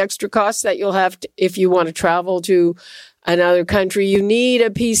of the extra costs that you'll have if you want to travel to another country, you need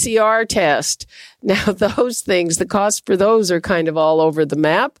a PCR test. Now, those things, the costs for those are kind of all over the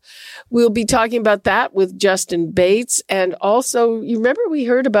map. We'll be talking about that with Justin Bates. And also, you remember we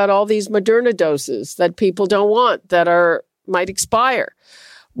heard about all these Moderna doses that people don't want that might expire.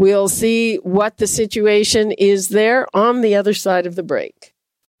 We'll see what the situation is there on the other side of the break.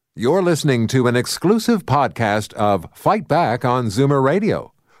 You're listening to an exclusive podcast of Fight Back on Zoomer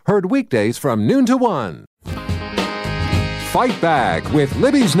Radio. Heard weekdays from noon to 1. Fight Back with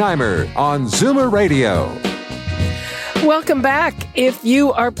Libby Znaimer on Zoomer Radio. Welcome back. If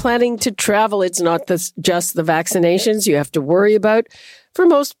you are planning to travel, it's not just the vaccinations you have to worry about. For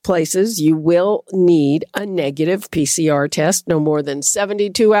most places, you will need a negative PCR test no more than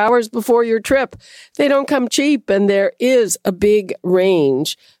 72 hours before your trip. They don't come cheap, and there is a big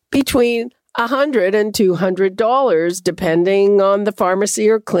range between $100 and $200, depending on the pharmacy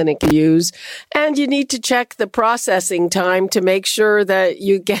or clinic you use. And you need to check the processing time to make sure that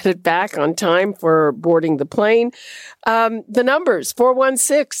you get it back on time for boarding the plane. The numbers,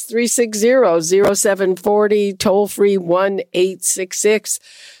 416-360-0740, toll free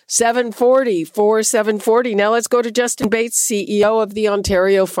 1-866-740-4740. Now let's go to Justin Bates, CEO of the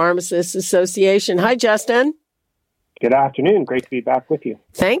Ontario Pharmacists Association. Hi, Justin. Good afternoon. Great to be back with you.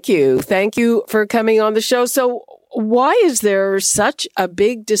 Thank you. Thank you for coming on the show. So why is there such a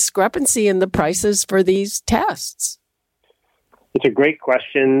big discrepancy in the prices for these tests? It's a great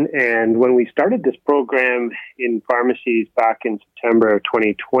question. And when we started this program in pharmacies back in September of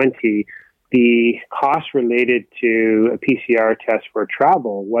 2020, the cost related to a PCR test for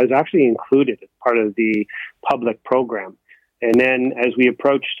travel was actually included as part of the public program. And then as we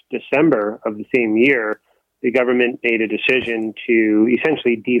approached December of the same year, the government made a decision to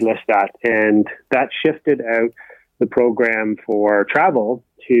essentially delist that, and that shifted out the program for travel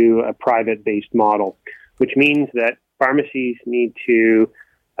to a private-based model, which means that pharmacies need to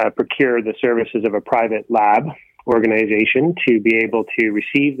procure the services of a private lab organization to be able to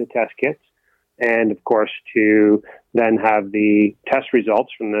receive the test kits, and of course to then have the test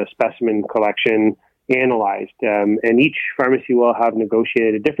results from the specimen collection analyzed. And each pharmacy will have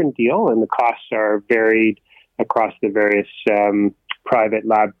negotiated a different deal, and the costs are varied across the various private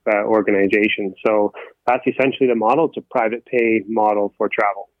lab organizations. So that's essentially the model. It's a private pay model for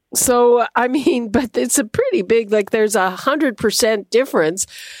travel. So, I mean, but it's a pretty big, like there's 100% difference.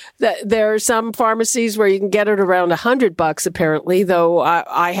 There are some pharmacies where you can get it around $100 apparently, though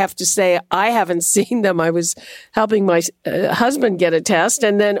I have to say I haven't seen them. I was helping my husband get a test,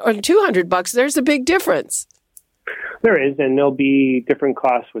 and then on $200, there's a big difference. There is, and there'll be different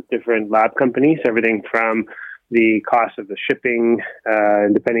costs with different lab companies, everything from the cost of the shipping,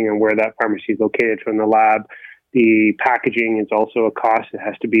 depending on where that pharmacy is located from the lab. The packaging is also a cost. It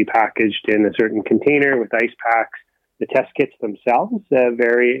has to be packaged in a certain container with ice packs. The test kits themselves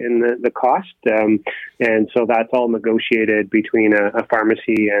vary in the cost, and so that's all negotiated between a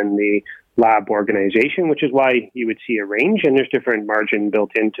pharmacy and the lab organization, which is why you would see a range, and there's different margin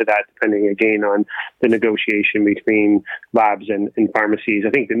built into that depending again on the negotiation between labs and pharmacies. I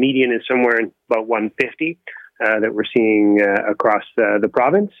think the median is somewhere in about $150 that we're seeing across the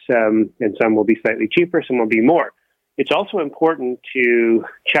province, and some will be slightly cheaper, some will be more. It's also important to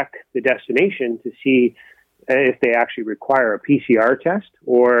check the destination to see if they actually require a PCR test,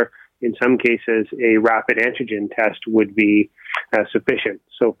 or in some cases, a rapid antigen test would be sufficient.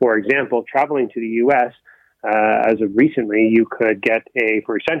 So, for example, traveling to the U.S., as of recently, you could get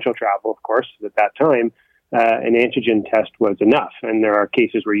for essential travel, of course, at that time, an antigen test was enough. And there are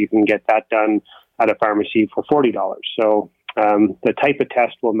cases where you can get that done at a pharmacy for $40. So the type of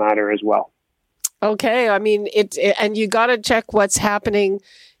test will matter as well. Okay. I mean, and you got to check what's happening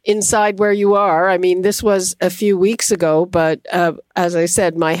inside where you are. I mean, this was a few weeks ago, but as I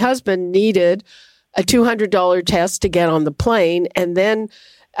said, my husband needed a $200 test to get on the plane. And then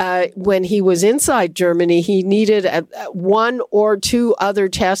when he was inside Germany, he needed one or two other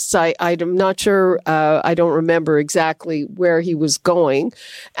tests. I'm not sure. I don't remember exactly where he was going.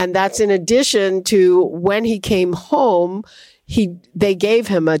 And that's in addition to when he came home, they gave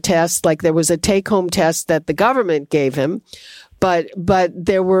him a test, like there was a take-home test that the government gave him. But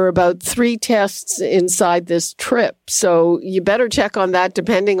there were about 3 tests inside this trip. So you better check on that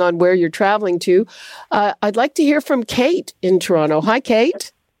depending on where you're traveling to. I'd like to hear from Kate in Toronto. Hi,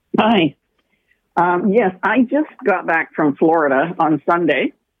 Kate. Hi. Yes, I just got back from Florida on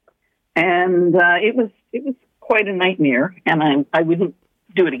Sunday, and it was quite a nightmare, and I wouldn't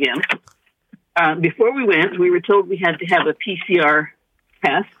do it again. Before we went, we were told we had to have a PCR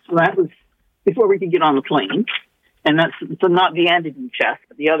test. So that was before we could get on the plane. And that's so not the antigen test,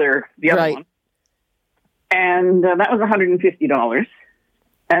 but the other right. one. And that was $150.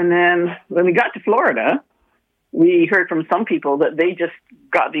 And then when we got to Florida, we heard from some people that they just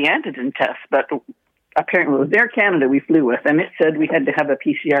got the antigen test, but apparently it was Air Canada we flew with, and it said we had to have a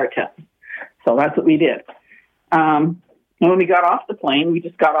PCR test. So that's what we did. And when we got off the plane, we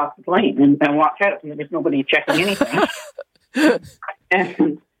just got off the plane and walked out, and there was nobody checking anything.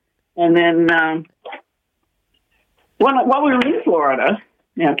 and then... While we were in Florida,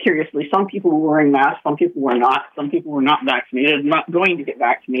 curiously, some people were wearing masks, some people were not. Some people were not vaccinated, not going to get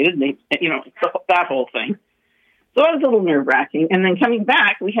vaccinated. That whole thing. So that was a little nerve-wracking. And then coming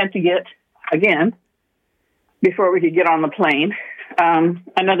back, we had to get, again, before we could get on the plane,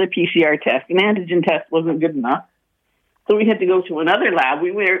 another PCR test. An antigen test wasn't good enough. So we had to go to another lab.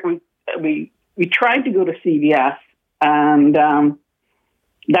 We tried to go to CVS, and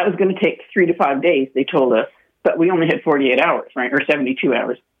that was going to take 3 to 5 days, they told us. But we only had 48 hours, right, or 72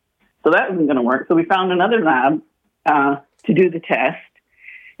 hours. So that wasn't going to work. So we found another lab to do the test,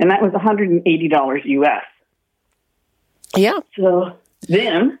 and that was $180 US. Yeah. So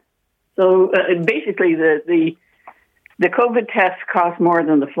then, basically the COVID test cost more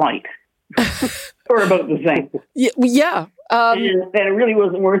than the flight, or about the same. Yeah. And it really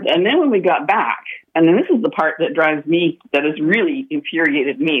wasn't worth it. And then when we got back, and then this is the part that drives me, that has really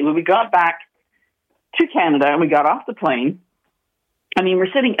infuriated me. When we got back to Canada and we got off the plane, I mean,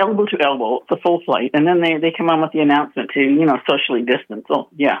 we're sitting elbow to elbow, it's a full flight, and then they come on with the announcement to, socially distance. Oh,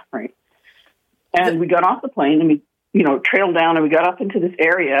 yeah, right. And we got off the plane and we, trailed down and we got up into this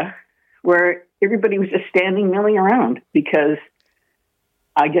area where everybody was just standing, milling around because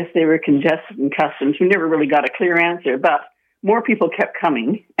I guess they were congested in customs. We never really got a clear answer, but more people kept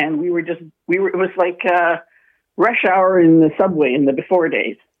coming, and it was like rush hour in the subway in the before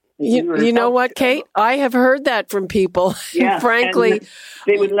days. You know what, Kate? I have heard that from people. Yeah, frankly, and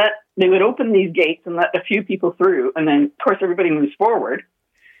they would open these gates and let a few people through, and then of course everybody moves forward,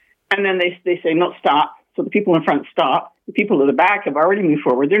 and then they say no, stop. So the people in front stop. The people at the back have already moved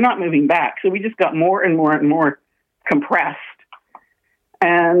forward. They're not moving back. So we just got more and more and more compressed,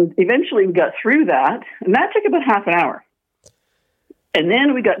 and eventually we got through that, and that took about half an hour. And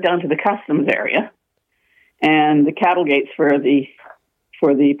then we got down to the customs area and the cattle gates for the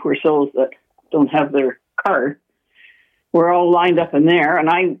poor souls that don't have their card. We're all lined up in there, and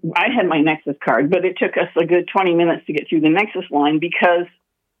I had my Nexus card, but it took us a good 20 minutes to get through the Nexus line because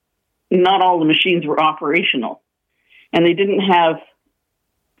not all the machines were operational, and they didn't have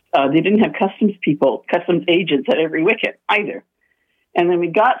customs agents at every wicket either. And then we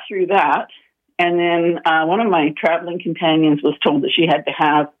got through that, and then one of my traveling companions was told that she had to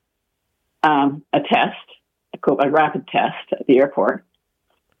have a rapid test at the airport.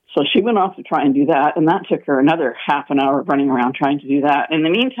 So she went off to try and do that, and that took her another half an hour of running around trying to do that. In the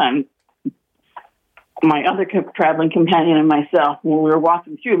meantime, my other traveling companion and myself, when we were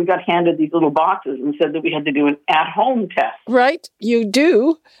walking through, we got handed these little boxes and said that we had to do an at-home test. Right, you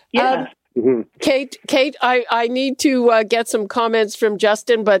do. Yes. Kate, I need to get some comments from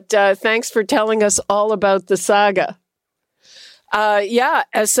Justin, but thanks for telling us all about the saga.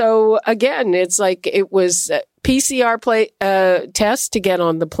 So again, it's like it was PCR test to get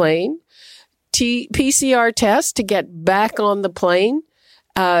on the plane, PCR test to get back on the plane,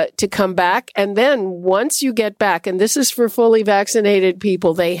 to come back. And then once you get back, and this is for fully vaccinated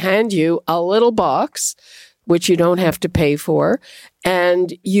people, they hand you a little box, which you don't have to pay for,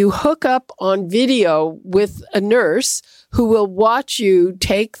 and you hook up on video with a nurse who will watch you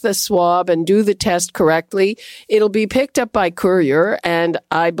take the swab and do the test correctly. It'll be picked up by courier, and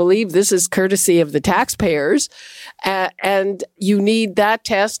I believe this is courtesy of the taxpayers. And you need that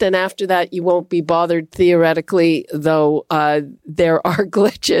test, and after that, you won't be bothered theoretically, though there are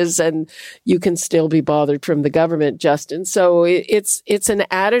glitches, and you can still be bothered from the government, Justin. So it's an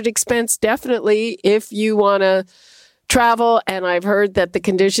added expense, definitely, if you want to travel. And I've heard that the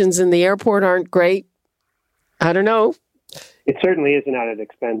conditions in the airport aren't great. I don't know. It certainly is an added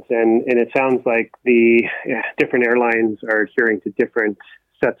expense, and it sounds like the different airlines are adhering to different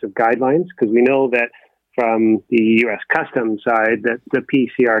sets of guidelines, because we know that from the U.S. Customs side that the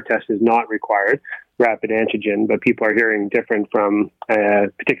PCR test is not required, rapid antigen, but people are hearing different from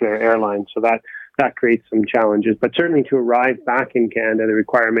particular airlines, so that creates some challenges. But certainly to arrive back in Canada, the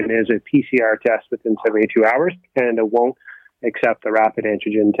requirement is a PCR test within 72 hours. Canada won't accept the rapid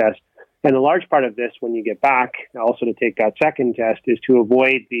antigen test. And a large part of this, when you get back, also to take that second test, is to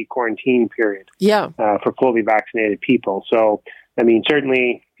avoid the quarantine period for fully vaccinated people. So, I mean,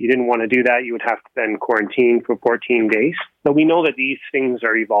 certainly if you didn't want to do that, you would have to then quarantine for 14 days. But we know that these things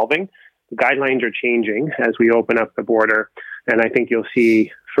are evolving. The guidelines are changing as we open up the border. And I think you'll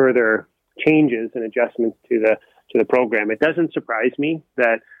see further changes and adjustments to the program. It doesn't surprise me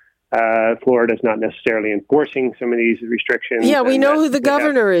that Florida is not necessarily enforcing some of these restrictions. Yeah, we know who the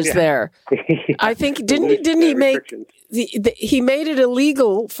governor is there. I think didn't he make he made it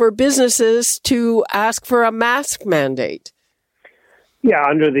illegal for businesses to ask for a mask mandate? Yeah,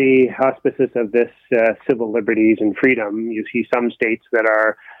 under the auspices of this civil liberties and freedom, you see some states that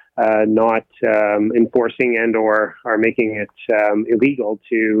are not enforcing and or are making it illegal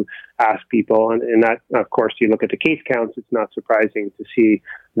to ask people. And that, of course, you look at the case counts, it's not surprising to see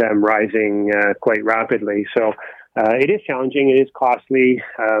them rising quite rapidly. So It is challenging. It is costly.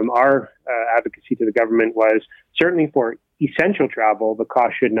 Our advocacy to the government was certainly for essential travel, the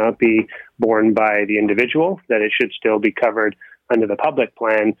cost should not be borne by the individual, that it should still be covered under the public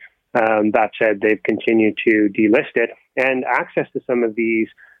plan. That said, they've continued to delist it, and access to some of these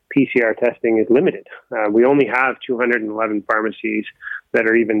PCR testing is limited. We only have 211 pharmacies that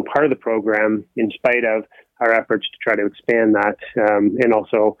are even part of the program, in spite of our efforts to try to expand that and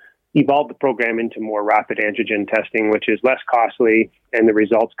also evolve the program into more rapid antigen testing, which is less costly, and the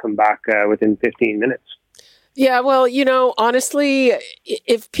results come back within 15 minutes. Yeah, well, honestly,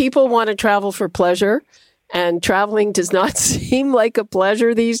 if people want to travel for pleasure, and traveling does not seem like a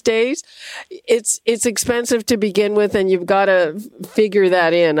pleasure these days, it's expensive to begin with, and you've got to figure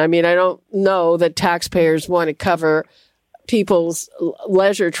that in. I mean, I don't know that taxpayers want to cover people's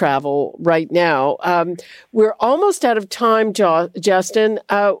leisure travel right now. We're almost out of time, Justin.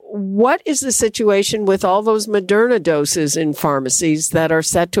 What is the situation with all those Moderna doses in pharmacies that are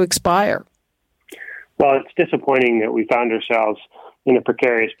set to expire? Well, it's disappointing that we found ourselves in a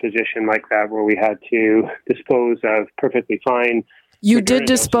precarious position like that, where we had to dispose of perfectly fine. You Moderna did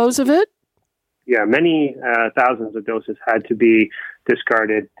dispose doses. of it? Yeah, many thousands of doses had to be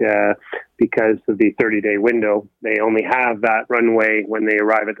discarded because of the 30-day window. They only have that runway when they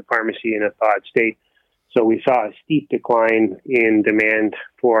arrive at the pharmacy in a thawed state. So we saw a steep decline in demand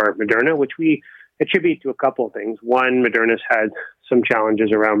for Moderna, which we attribute to a couple of things. One, Moderna's had some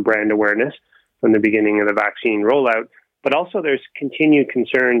challenges around brand awareness from the beginning of the vaccine rollout, but also there's continued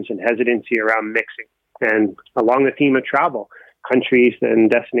concerns and hesitancy around mixing. And along the theme of travel, countries and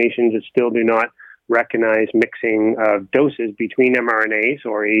destinations that still do not recognize mixing of doses between mRNAs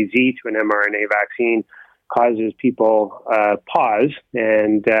or AZ to an mRNA vaccine causes people pause.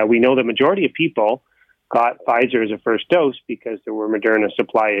 And we know the majority of people got Pfizer as a first dose because there were Moderna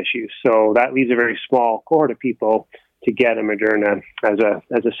supply issues. So that leaves a very small cohort of people to get a Moderna as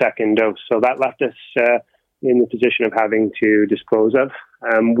a second dose. So that left us in the position of having to dispose of.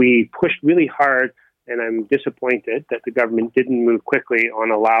 We pushed really hard, and I'm disappointed that the government didn't move quickly on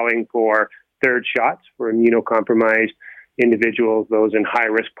allowing for third shots for immunocompromised individuals, those in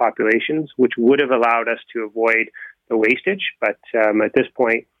high-risk populations, which would have allowed us to avoid the wastage. But at this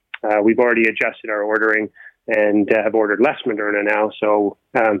point, we've already adjusted our ordering and have ordered less Moderna now. So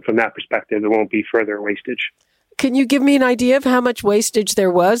from that perspective, there won't be further wastage. Can you give me an idea of how much wastage there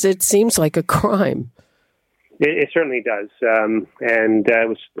was? It seems like a crime. It certainly does. And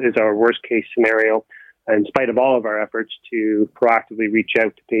is our worst case scenario, in spite of all of our efforts to proactively reach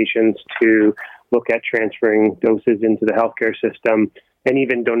out to patients, to look at transferring doses into the healthcare system, and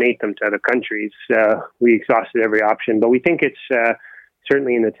even donate them to other countries. We exhausted every option, but we think it's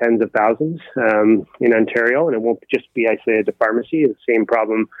certainly in the tens of thousands in Ontario, and it won't just be isolated to pharmacy. The same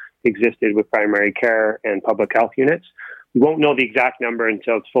problem existed with primary care and public health units. We won't know the exact number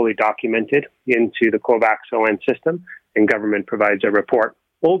until it's fully documented into the COVAX ON system and government provides a report.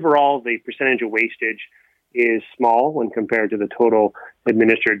 Overall, the percentage of wastage is small when compared to the total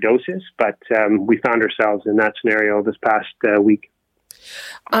administered doses, but we found ourselves in that scenario this past week.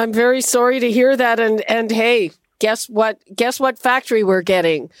 I'm very sorry to hear that. And hey, guess what factory we're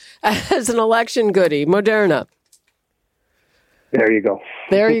getting as an election goodie? Moderna. There you go.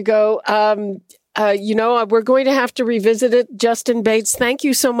 There you go. We're going to have to revisit it. Justin Bates, thank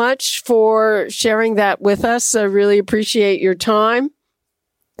you so much for sharing that with us. I really appreciate your time.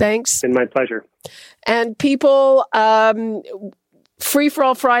 Thanks. It's been my pleasure. And people, Free for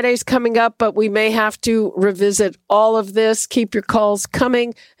All Fridays coming up, but we may have to revisit all of this. Keep your calls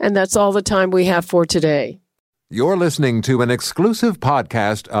coming, and that's all the time we have for today. You're listening to an exclusive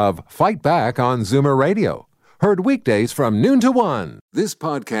podcast of Fight Back on Zoomer Radio. Heard weekdays from noon to 1. This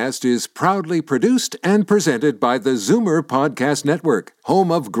podcast is proudly produced and presented by the Zoomer Podcast Network,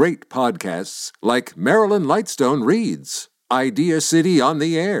 home of great podcasts like Marilyn Lightstone Reads, Idea City on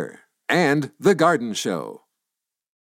the Air, and The Garden Show.